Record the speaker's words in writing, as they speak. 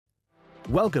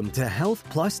Welcome to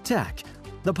Health+Tech,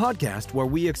 the podcast where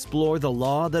we explore the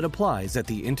law that applies at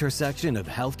the intersection of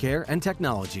healthcare and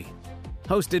technology.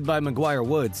 Hosted by McGuire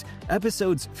Woods,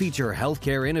 episodes feature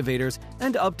healthcare innovators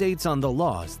and updates on the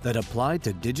laws that apply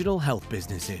to digital health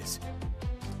businesses.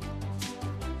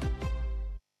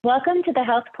 Welcome to the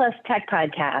Health+Tech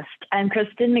podcast. I'm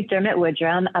Kristen McDermott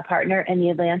Woodrum, a partner in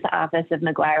the Atlanta office of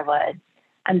McGuire Woods.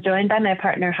 I'm joined by my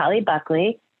partner, Holly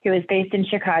Buckley, who is based in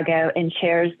Chicago and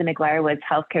chairs the McGuire Woods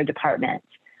Healthcare Department.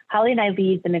 Holly and I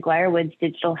lead the McGuire Woods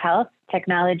Digital Health,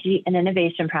 Technology, and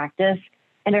Innovation practice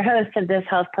and are hosts of this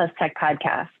Health+Tech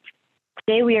podcast.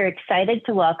 Today, we are excited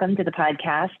to welcome to the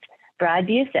podcast Bradd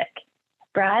Busick.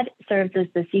 Bradd serves as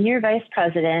the Senior Vice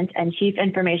President and Chief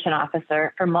Information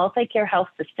Officer for MultiCare Health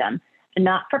System, a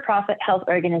not-for-profit health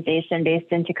organization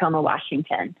based in Tacoma,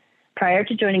 Washington. Prior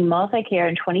to joining MultiCare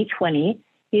in 2020,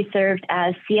 he served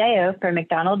as CIO for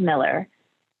McDonald Miller.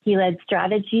 He led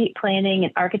strategy, planning,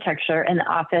 and architecture in the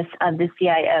office of the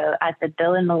CIO at the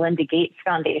Bill and Melinda Gates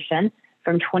Foundation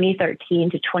from 2013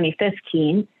 to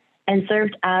 2015, and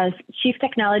served as Chief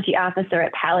Technology Officer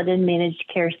at Paladin Managed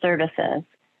Care Services.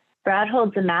 Bradd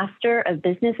holds a Master of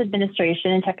Business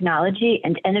Administration in Technology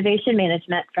and Innovation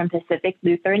Management from Pacific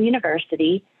Lutheran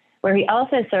University, where he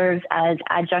also serves as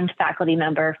adjunct faculty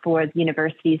member for the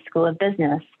university's School of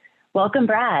Business. Welcome,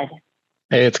 Bradd.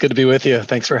 Hey, it's good to be with you.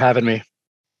 Thanks for having me.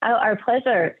 Oh, our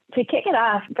pleasure. To kick it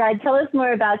off, Bradd, tell us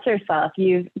more about yourself.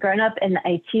 You've grown up in the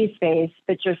IT space,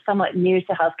 but you're somewhat new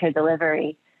to healthcare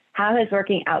delivery. How has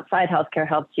working outside healthcare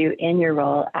helped you in your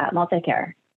role at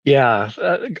MultiCare? Yeah,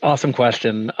 awesome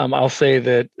question. I'll say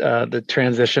that the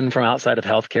transition from outside of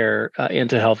healthcare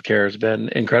into healthcare has been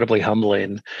incredibly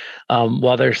humbling.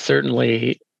 While there's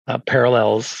certainly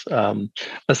parallels,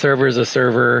 a server is a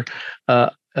server,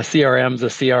 a CRM is a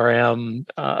CRM,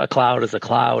 a cloud is a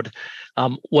cloud.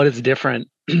 What is different,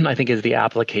 I think, is the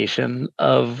application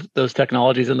of those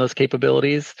technologies and those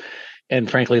capabilities, and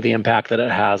frankly, the impact that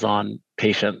it has on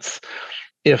patients.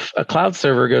 If a cloud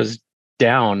server goes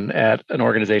down at an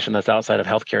organization that's outside of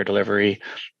healthcare delivery,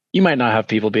 you might not have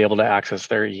people be able to access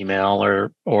their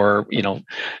email or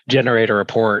generate a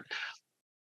report.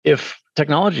 If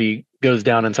technology goes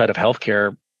down inside of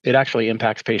healthcare, it actually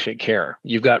impacts patient care.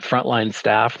 You've got frontline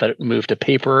staff that move to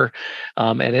paper,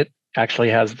 and it actually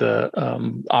has the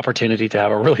opportunity to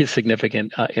have a really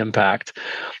significant impact.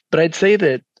 But I'd say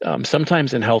that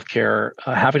sometimes in healthcare,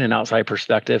 having an outside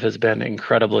perspective has been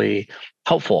incredibly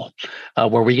helpful,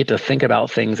 where we get to think about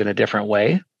things in a different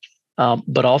way,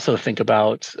 but also think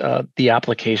about the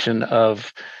application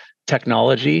of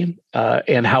technology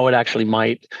and how it actually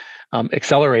might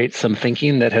accelerate some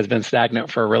thinking that has been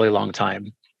stagnant for a really long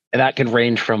time. And that can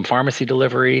range from pharmacy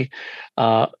delivery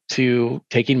to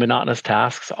taking monotonous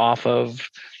tasks off of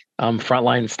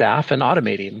frontline staff and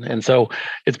automating. And so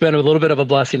it's been a little bit of a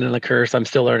blessing and a curse. I'm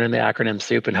still learning the acronym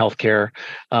soup in healthcare,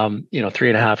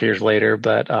 3.5 years later,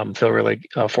 but feel really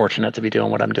fortunate to be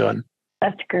doing what I'm doing.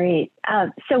 That's great.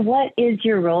 So what is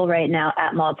your role right now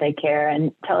at MultiCare,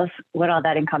 and tell us what all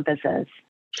that encompasses?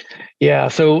 Yeah.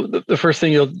 So the first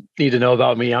thing you'll need to know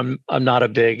about me, I'm not a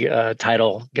big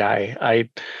title guy. I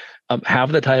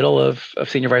have the title of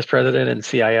Senior Vice President and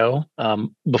CIO.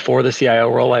 Before the CIO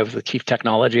role, I was the Chief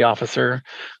Technology Officer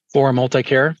for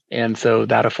MultiCare. And so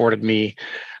that afforded me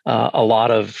a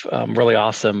lot of really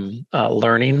awesome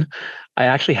learning. I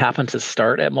actually happened to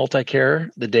start at MultiCare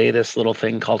the day this little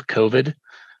thing called COVID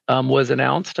was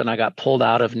announced, and I got pulled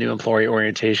out of new employee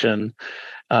orientation.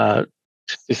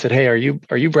 They said, "Hey, are you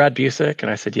Bradd Busick?"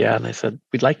 And I said, "Yeah." And they said,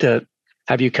 "We'd like to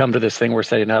have you come to this thing we're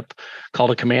setting up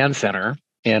called a command center,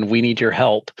 and we need your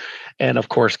help." And of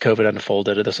course, COVID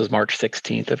unfolded. This was March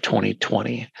 16th of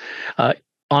 2020.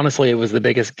 Honestly, it was the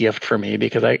biggest gift for me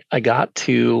because I got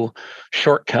to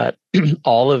shortcut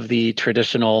all of the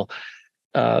traditional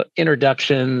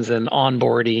introductions and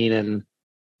onboarding and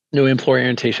new employee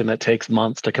orientation that takes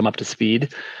months to come up to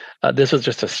speed. This was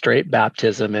just a straight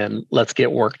baptism in let's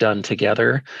get work done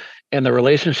together. And the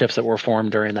relationships that were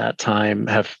formed during that time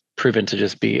have proven to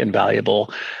just be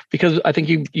invaluable because I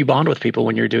think you bond with people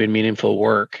when you're doing meaningful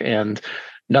work. And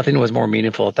nothing was more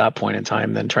meaningful at that point in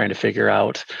time than trying to figure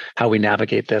out how we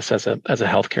navigate this as a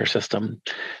healthcare system.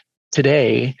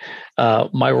 Today,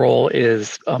 my role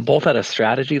is both at a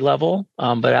strategy level,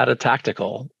 but at a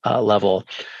tactical level.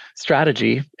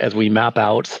 Strategy, as we map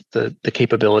out the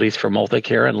capabilities for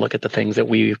MultiCare and look at the things that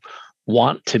we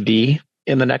want to be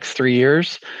in the next 3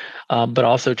 years, but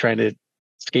also trying to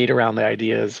skate around the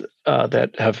ideas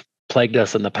that have plagued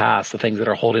us in the past, the things that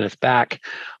are holding us back,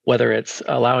 whether it's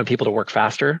allowing people to work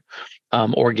faster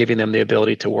or giving them the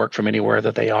ability to work from anywhere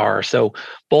that they are. So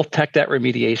both tech debt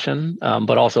remediation,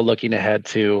 but also looking ahead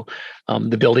to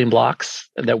the building blocks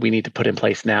that we need to put in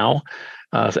place now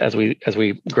as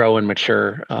we grow and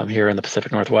mature here in the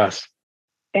Pacific Northwest.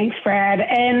 Thanks, Brad.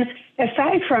 And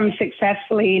aside from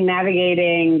successfully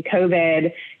navigating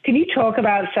COVID, can you talk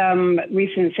about some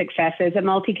recent successes at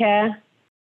MultiCare?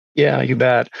 Yeah, you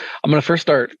bet. I'm going to first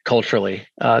start culturally.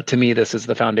 To me, this is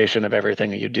the foundation of everything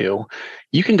that you do.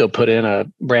 You can go put in a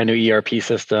brand new ERP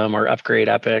system or upgrade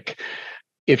Epic.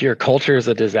 If your culture is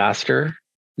a disaster,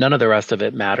 none of the rest of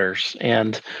it matters.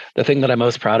 And the thing that I'm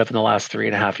most proud of in the last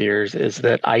 3.5 years is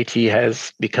that IT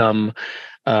has become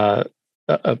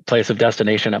a place of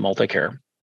destination at MultiCare.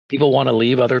 People want to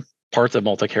leave other parts of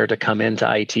MultiCare to come into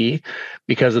IT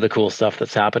because of the cool stuff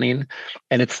that's happening.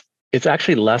 And it's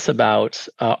actually less about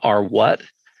our what,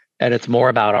 and it's more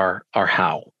about our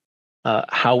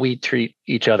how we treat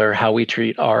each other, how we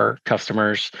treat our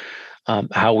customers,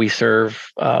 how we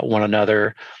serve one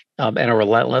another, and a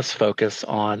relentless focus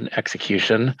on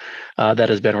execution that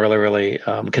has been really, really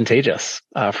contagious,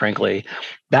 frankly.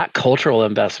 That cultural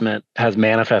investment has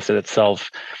manifested itself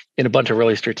in a bunch of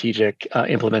really strategic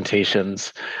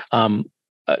implementations.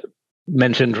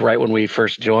 Mentioned right when we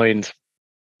first joined,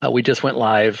 we just went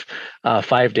live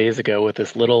 5 days ago with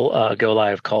this little go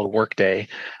live called Workday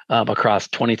across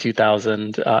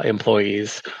 22,000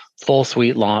 employees, full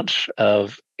suite launch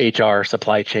of HR,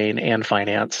 supply chain, and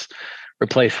finance,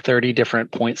 replaced 30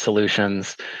 different point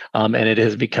solutions, and it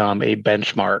has become a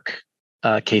benchmark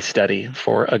case study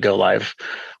for a go live.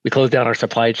 We closed down our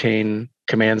supply chain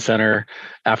command center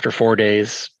after 4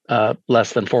 days,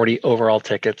 less than 40 overall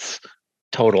tickets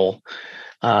total.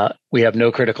 We have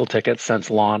no critical tickets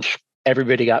since launch.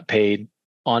 Everybody got paid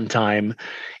on time,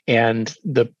 and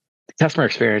the customer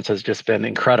experience has just been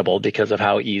incredible because of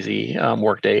how easy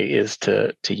Workday is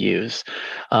to use.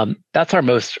 That's our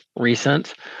most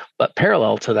recent, but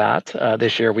parallel to that,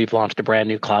 this year we've launched a brand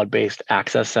new cloud-based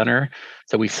access center.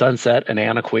 So we sunset an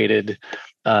antiquated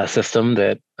system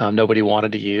that nobody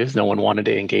wanted to use, no one wanted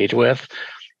to engage with.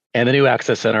 And the new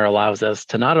access center allows us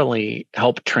to not only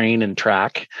help train and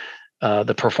track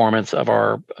the performance of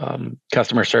our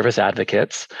customer service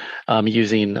advocates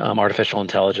using artificial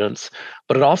intelligence,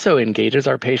 but it also engages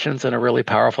our patients in a really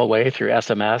powerful way through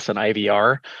SMS and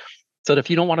IVR. So that if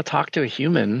you don't want to talk to a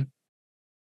human,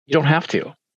 you don't have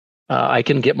to. I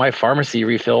can get my pharmacy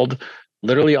refilled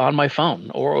literally on my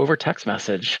phone or over text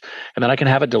message, and then I can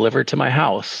have it delivered to my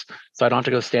house. So I don't have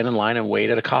to go stand in line and wait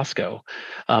at a Costco.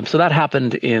 So that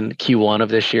happened in Q1 of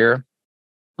this year.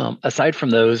 Aside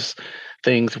from those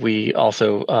things, we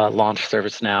also launched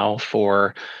ServiceNow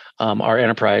for our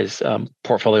enterprise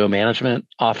portfolio management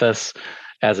office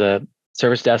as a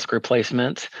service desk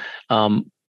replacement,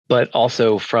 but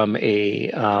also from a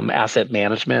asset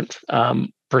management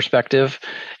perspective.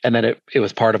 And then it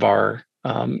was part of our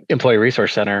employee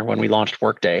resource center when we launched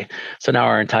Workday. So now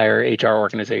our entire HR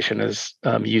organization is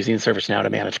using ServiceNow to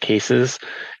manage cases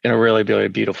in a really, really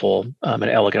beautiful and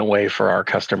elegant way for our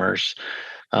customers.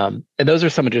 And those are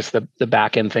some of just the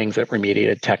back end things that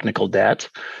remediated technical debt.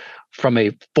 From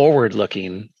a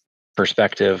forward-looking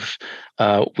perspective,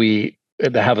 we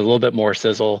have a little bit more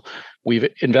sizzle. We've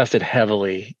invested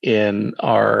heavily in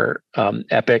our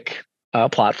Epic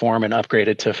platform and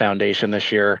upgraded to Foundation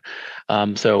this year.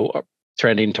 So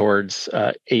trending towards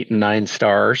 8 and 9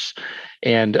 stars.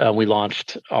 And we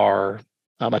launched our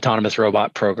autonomous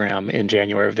robot program in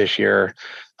January of this year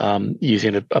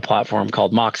using a platform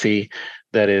called Moxie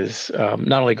that is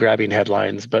not only grabbing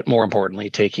headlines, but more importantly,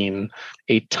 taking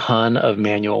a ton of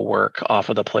manual work off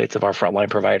of the plates of our frontline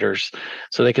providers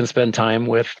so they can spend time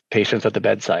with patients at the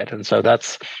bedside. And so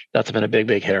that's been a big,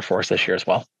 big hitter for us this year as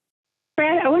well.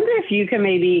 Brad, I wonder if you can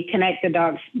maybe connect the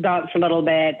dots a little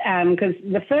bit, because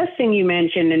the first thing you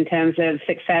mentioned in terms of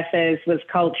successes was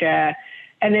culture,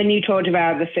 and then you talked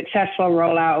about the successful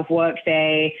rollout of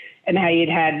Workday and how you'd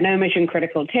had no mission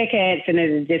critical tickets, and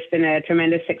it had just been a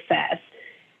tremendous success.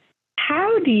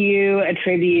 How do you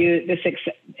attribute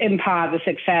in part the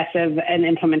success of an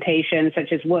implementation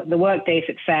such as the Workday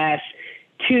success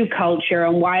to culture,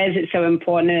 and why is it so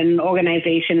important in an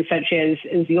organization such as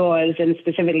yours, and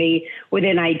specifically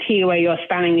within IT where you're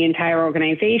spanning the entire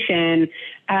organization,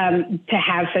 to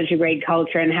have such a great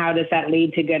culture, and how does that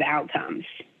lead to good outcomes?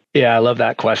 Yeah, I love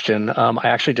that question. I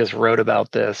actually just wrote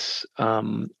about this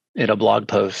in a blog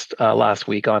post last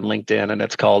week on LinkedIn, and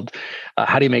it's called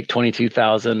How Do You Make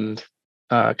 22,000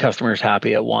 Customers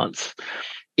Happy at Once?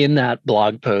 In that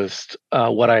blog post,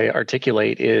 what I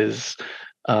articulate is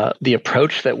the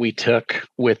approach that we took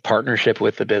with partnership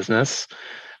with the business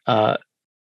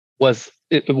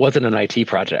it wasn't an IT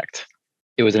project.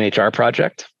 It was an HR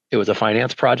project, it was a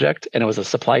finance project, and it was a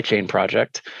supply chain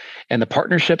project. And the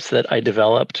partnerships that I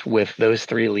developed with those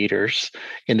three leaders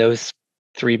in those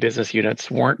three business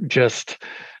units weren't just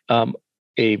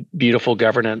a beautiful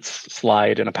governance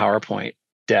slide in a PowerPoint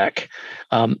deck.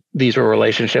 These were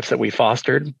relationships that we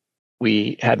fostered.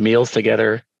 We had meals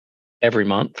together every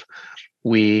month.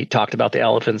 We talked about the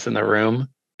elephants in the room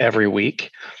every week.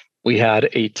 We had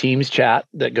a Teams chat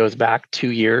that goes back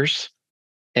 2 years.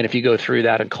 And if you go through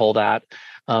that and cull that,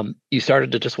 you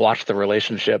started to just watch the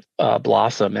relationship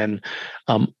blossom. And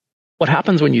what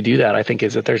happens when you do that, I think,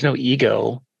 is that there's no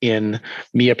ego in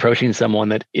me approaching someone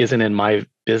that isn't in my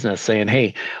business saying,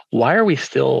 hey, why are we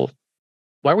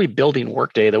building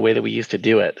Workday the way that we used to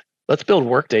do it? Let's build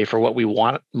Workday for what we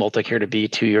want MultiCare to be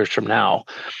 2 years from now.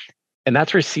 And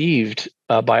that's received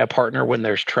by a partner when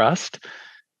there's trust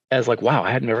as like, wow,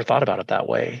 I had never thought about it that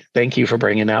way. Thank you for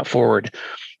bringing that forward.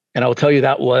 And I will tell you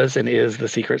that was and is the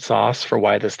secret sauce for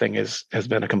why this thing has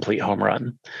been a complete home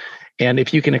run. And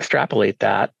if you can extrapolate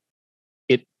that,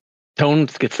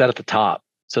 tones get set at the top.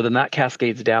 So then that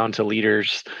cascades down to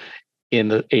leaders in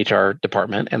the HR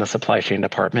department and the supply chain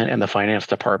department and the finance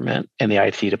department and the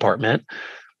IT department.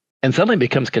 And suddenly it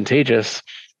becomes contagious.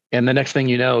 And the next thing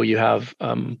you know, you have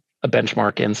a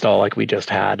benchmark install like we just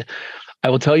had. I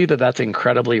will tell you that that's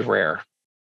incredibly rare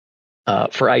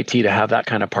for IT to have that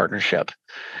kind of partnership.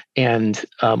 And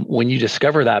when you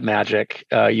discover that magic,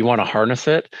 you want to harness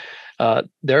it.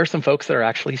 There are some folks that are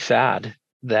actually sad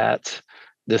that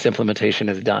this implementation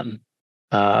is done.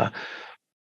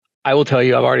 I will tell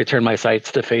you, I've already turned my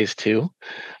sights to phase 2.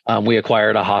 We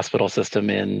acquired a hospital system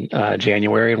in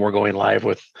January, and we're going live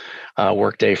with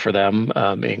Workday for them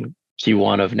in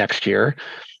Q1 of next year.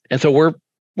 And so we're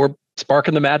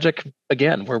sparking the magic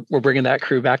again. We're bringing that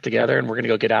crew back together, and we're going to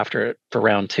go get after it for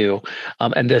round 2.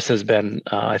 And this has been,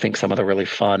 I think, some of the really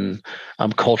fun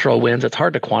cultural wins. It's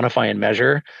hard to quantify and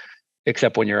measure,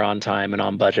 except when you're on time and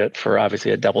on budget for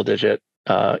obviously a double-digit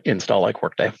install like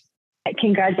Workday.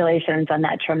 Congratulations on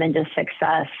that tremendous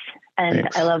success. And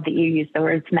Thanks. I love that you use the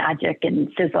words magic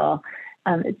and sizzle.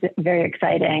 It's very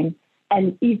exciting.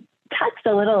 And you touched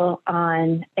a little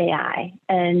on AI.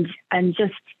 And I'm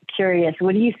just curious,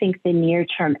 what do you think the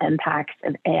near-term impacts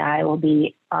of AI will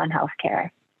be on healthcare?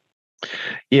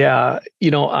 Yeah,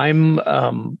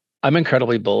 I'm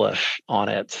incredibly bullish on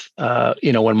it.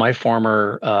 When my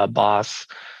former boss,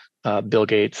 Bill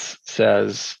Gates,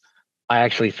 says, I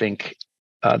actually think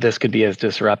this could be as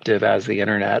disruptive as the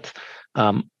internet.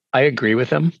 I agree with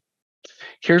him.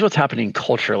 Here's what's happening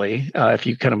culturally. If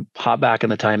you kind of hop back in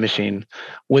the time machine,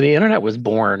 when the internet was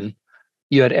born,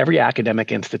 you had every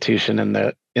academic institution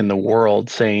in the world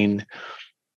saying,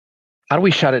 how do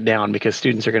we shut it down? Because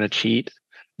students are going to cheat.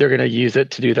 They're going to use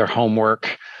it to do their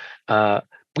homework.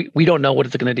 We don't know what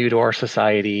it's going to do to our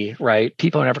society, right?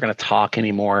 People are never going to talk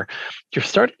anymore. You're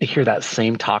starting to hear that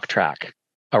same talk track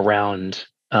around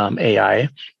AI.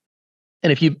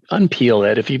 And if you unpeel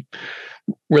it, if you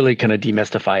really kind of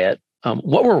demystify it,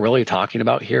 what we're really talking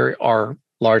about here are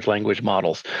large language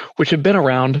models, which have been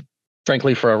around,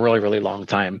 frankly, for a really, really long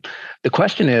time. The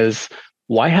question is,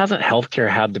 why hasn't healthcare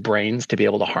had the brains to be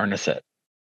able to harness it?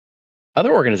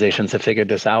 Other organizations have figured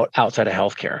this out outside of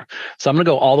healthcare. So I'm going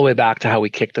to go all the way back to how we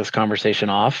kicked this conversation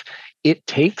off. It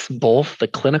takes both the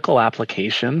clinical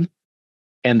application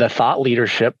and the thought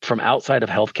leadership from outside of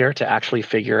healthcare to actually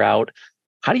figure out,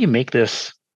 how do you make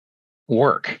this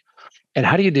work? And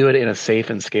how do you do it in a safe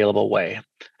and scalable way?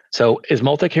 So is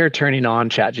MultiCare turning on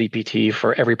ChatGPT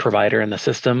for every provider in the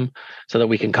system so that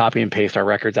we can copy and paste our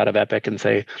records out of Epic and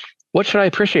say, what should I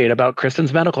appreciate about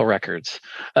Kristen's medical records?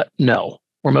 No,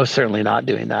 we're most certainly not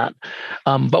doing that.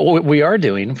 But what we are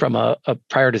doing from a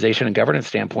prioritization and governance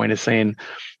standpoint is saying,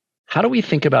 how do we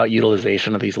think about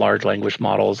utilization of these large language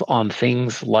models on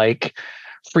things like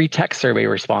free text survey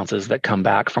responses that come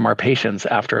back from our patients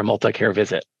after a MultiCare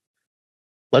visit?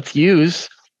 Let's use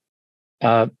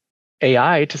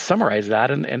AI to summarize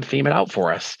that and theme it out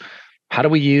for us. How do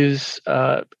we use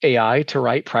AI to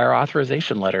write prior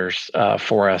authorization letters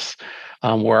for us,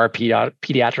 where our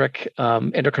pediatric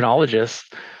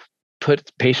endocrinologists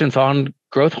put patients on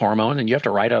growth hormone and you have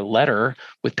to write a letter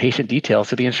with patient details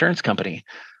to the insurance company?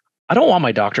 I don't want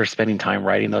my doctor spending time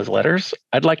writing those letters.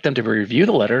 I'd like them to review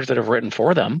the letters that I've written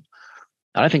for them.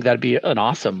 And I think that'd be an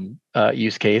awesome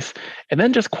use case. And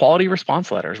then just quality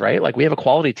response letters, right? Like we have a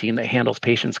quality team that handles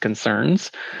patients'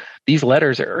 concerns. These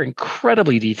letters are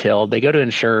incredibly detailed. They go to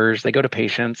insurers, they go to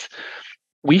patients.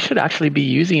 We should actually be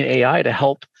using AI to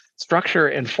help structure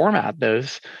and format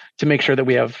those to make sure that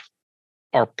we have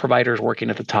our providers working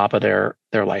at the top of their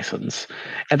license.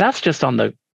 And that's just on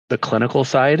the clinical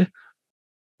side.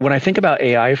 when I think about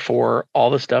AI for all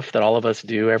the stuff that all of us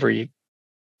do every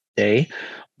day,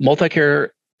 MultiCare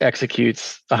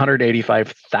executes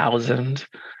 185,000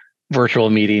 virtual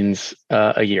meetings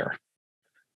a year.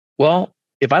 Well,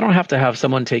 if I don't have to have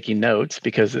someone taking notes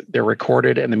because they're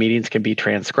recorded and the meetings can be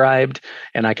transcribed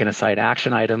and I can assign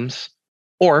action items,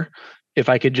 or if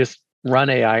I could just run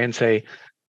AI and say,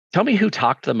 tell me who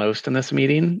talked the most in this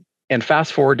meeting, and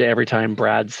fast forward to every time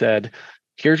Bradd said,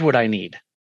 here's what I need.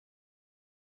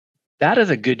 That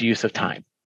is a good use of time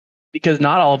because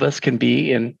not all of us can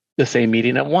be in the same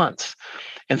meeting at once.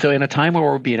 And so in a time where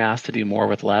we're being asked to do more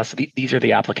with less, these are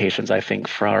the applications, I think,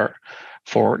 for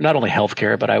not only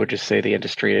healthcare, but I would just say the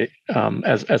industry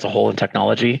as a whole in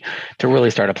technology to really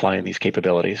start applying these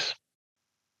capabilities.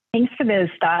 Thanks for those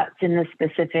thoughts and the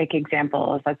specific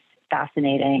examples. That's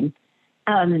fascinating.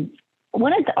 I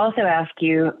wanted to also ask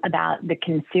you about the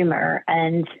consumer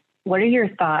and what are your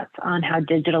thoughts on how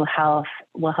digital health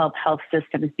will help health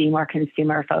systems be more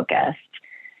consumer focused?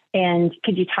 And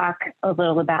could you talk a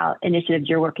little about initiatives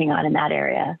you're working on in that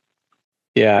area?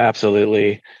 Yeah,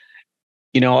 absolutely.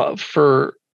 You know,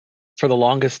 for the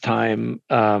longest time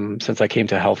since I came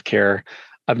to healthcare,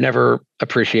 I've never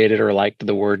appreciated or liked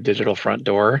the word digital front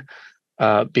door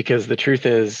because the truth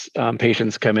is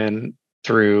patients come in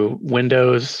through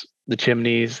windows, the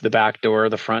chimneys, the back door,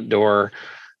 the front door,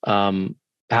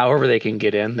 however they can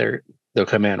get in, they'll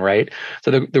come in, right?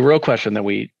 So the real question that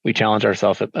we challenge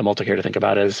ourselves at MultiCare to think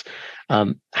about is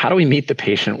how do we meet the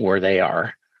patient where they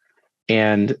are?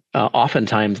 And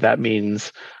oftentimes that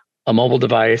means a mobile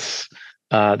device,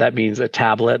 that means a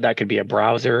tablet, that could be a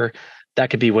browser, that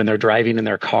could be when they're driving in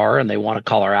their car and they want to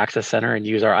call our access center and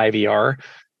use our IVR.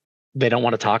 They don't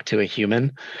want to talk to a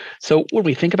human. So when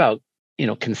we think about,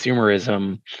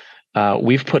 consumerism,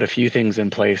 we've put a few things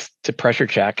in place to pressure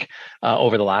check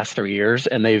over the last 3 years,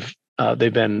 and they've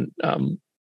been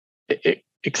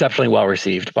exceptionally well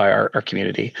received by our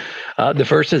community. The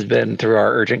first has been through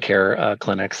our urgent care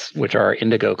clinics, which are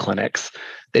Indigo clinics.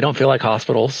 They don't feel like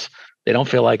hospitals. They don't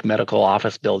feel like medical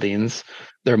office buildings.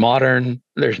 They're modern.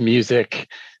 There's music.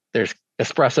 There's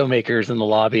espresso makers in the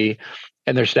lobby,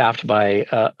 and they're staffed by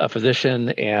a physician.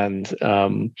 And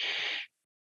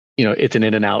it's an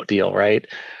in and out deal, right?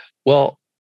 Well,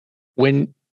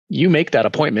 when you make that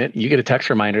appointment, you get a text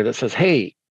reminder that says,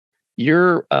 "Hey,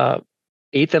 you're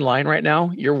eighth in line right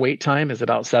now. Your wait time is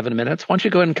about 7 minutes. Why don't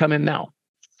you go ahead and come in now?"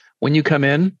 When you come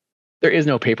in, there is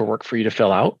no paperwork for you to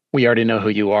fill out. We already know who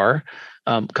you are.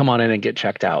 Come on in and get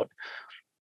checked out.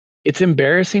 It's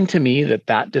embarrassing to me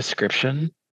that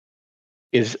description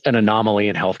is an anomaly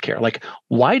in healthcare. Like,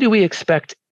 why do we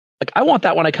expect, I want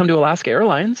that when I come to Alaska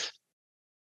Airlines.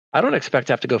 I don't expect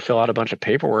to have to go fill out a bunch of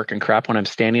paperwork and crap when I'm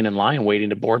standing in line waiting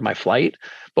to board my flight.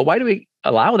 But why do we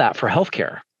allow that for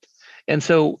healthcare? And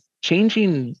so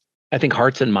changing, I think,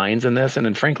 hearts and minds in this, and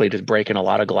then frankly, just breaking a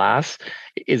lot of glass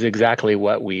is exactly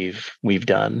what we've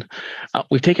done.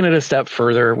 We've taken it a step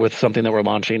further with something that we're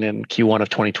launching in Q1 of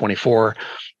 2024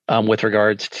 with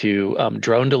regards to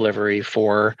drone delivery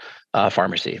for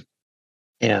pharmacy.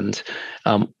 And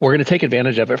we're going to take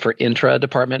advantage of it for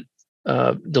intra-department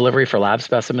delivery for lab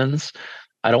specimens.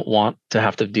 I don't want to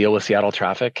have to deal with Seattle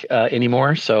traffic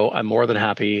anymore. So I'm more than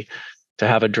happy to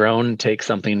have a drone take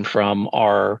something from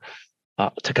our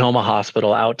Tacoma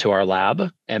hospital out to our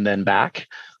lab and then back.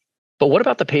 But what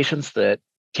about the patients that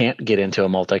can't get into a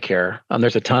MultiCare?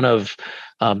 There's a ton of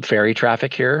ferry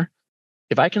traffic here.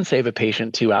 If I can save a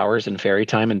patient 2 hours in ferry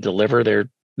time and deliver their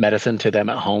medicine to them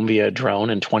at home via drone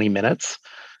in 20 minutes,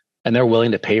 and they're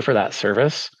willing to pay for that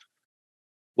service,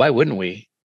 why wouldn't we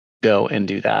go and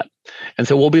do that? And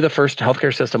so we'll be the first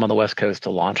healthcare system on the West Coast to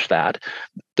launch that.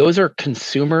 Those are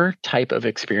consumer type of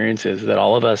experiences that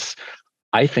all of us,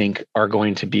 I think, are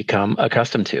going to become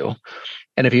accustomed to.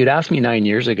 And if you'd asked me 9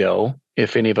 years ago,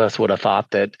 if any of us would have thought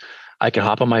that I could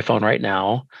hop on my phone right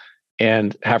now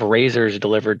and have razors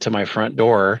delivered to my front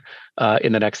door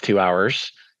in the next 2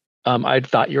 hours, I'd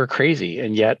thought you were crazy.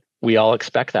 And yet we all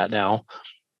expect that now.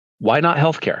 Why not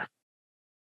healthcare?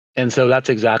 And so that's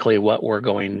exactly what we're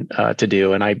going to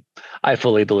do. And I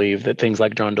fully believe that things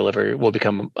like drone delivery will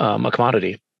become a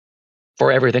commodity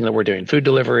for everything that we're doing: food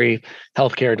delivery,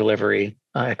 healthcare delivery,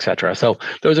 et cetera. So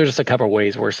those are just a couple of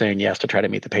ways we're saying yes to try to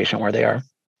meet the patient where they are.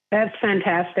 That's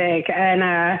fantastic. And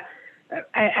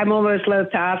I'm almost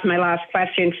loath to ask my last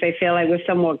question because I feel like we've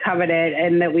somewhat covered it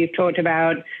and that we've talked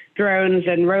about drones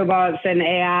and robots and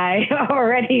AI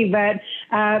already. But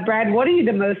Bradd, what are you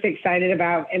the most excited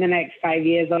about in the next 5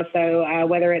 years or so,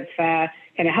 whether it's kind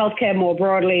of healthcare more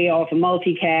broadly or for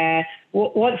MultiCare?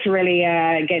 What's really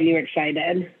getting you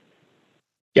excited?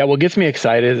 Yeah, what gets me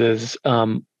excited is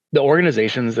the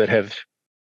organizations that have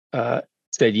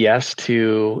said yes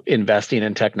to investing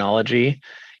in technology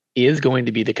is going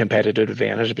to be the competitive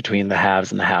advantage between the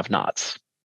haves and the have-nots.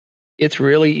 It's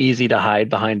really easy to hide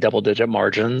behind double-digit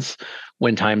margins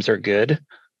when times are good.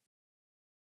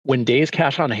 When days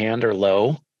cash on hand are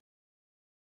low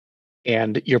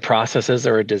and your processes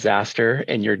are a disaster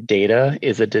and your data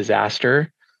is a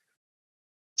disaster,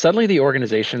 suddenly the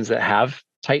organizations that have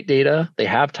tight data, they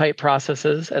have tight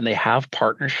processes, and they have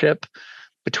partnership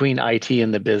between IT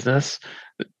and the business,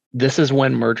 this is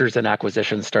when mergers and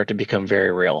acquisitions start to become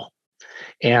very real.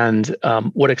 And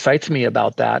what excites me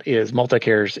about that is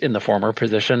MultiCare's in the former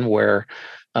position where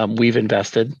we've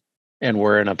invested and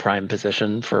we're in a prime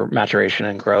position for maturation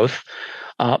and growth.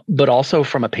 But also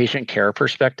from a patient care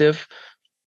perspective,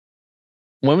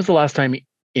 when was the last time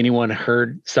anyone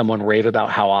heard someone rave about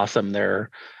how awesome their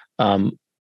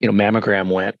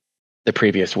mammogram went the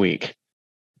previous week?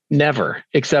 Never,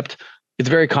 except it's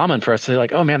very common for us to say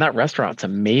like, oh man, that restaurant's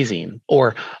amazing.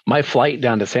 Or my flight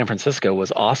down to San Francisco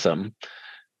was awesome.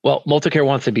 Well, MultiCare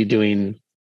wants to be doing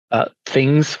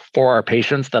things for our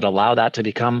patients that allow that to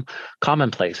become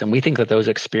commonplace. And we think that those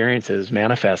experiences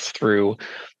manifest through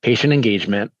patient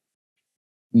engagement,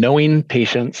 knowing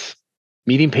patients,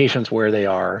 meeting patients where they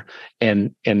are,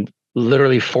 and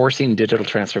literally forcing digital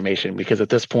transformation, because at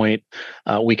this point,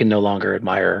 we can no longer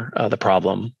admire the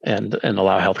problem and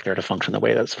allow healthcare to function the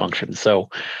way that's functioned. So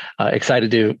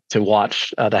excited to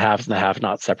watch the haves and the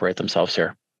have-nots separate themselves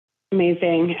here.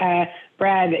 Amazing.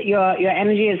 Brad, your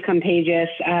energy is contagious.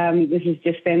 This has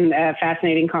just been a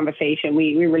fascinating conversation.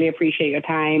 We really appreciate your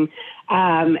time.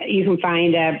 You can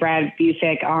find Bradd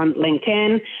Busick on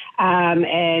LinkedIn.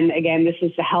 And again, this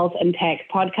is the Health+Tech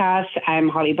podcast. I'm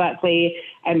Holly Buckley.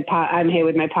 I'm here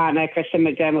with my partner, Kristen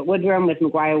McDermott Woodrum with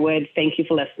McGuire Woods. Thank you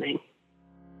for listening.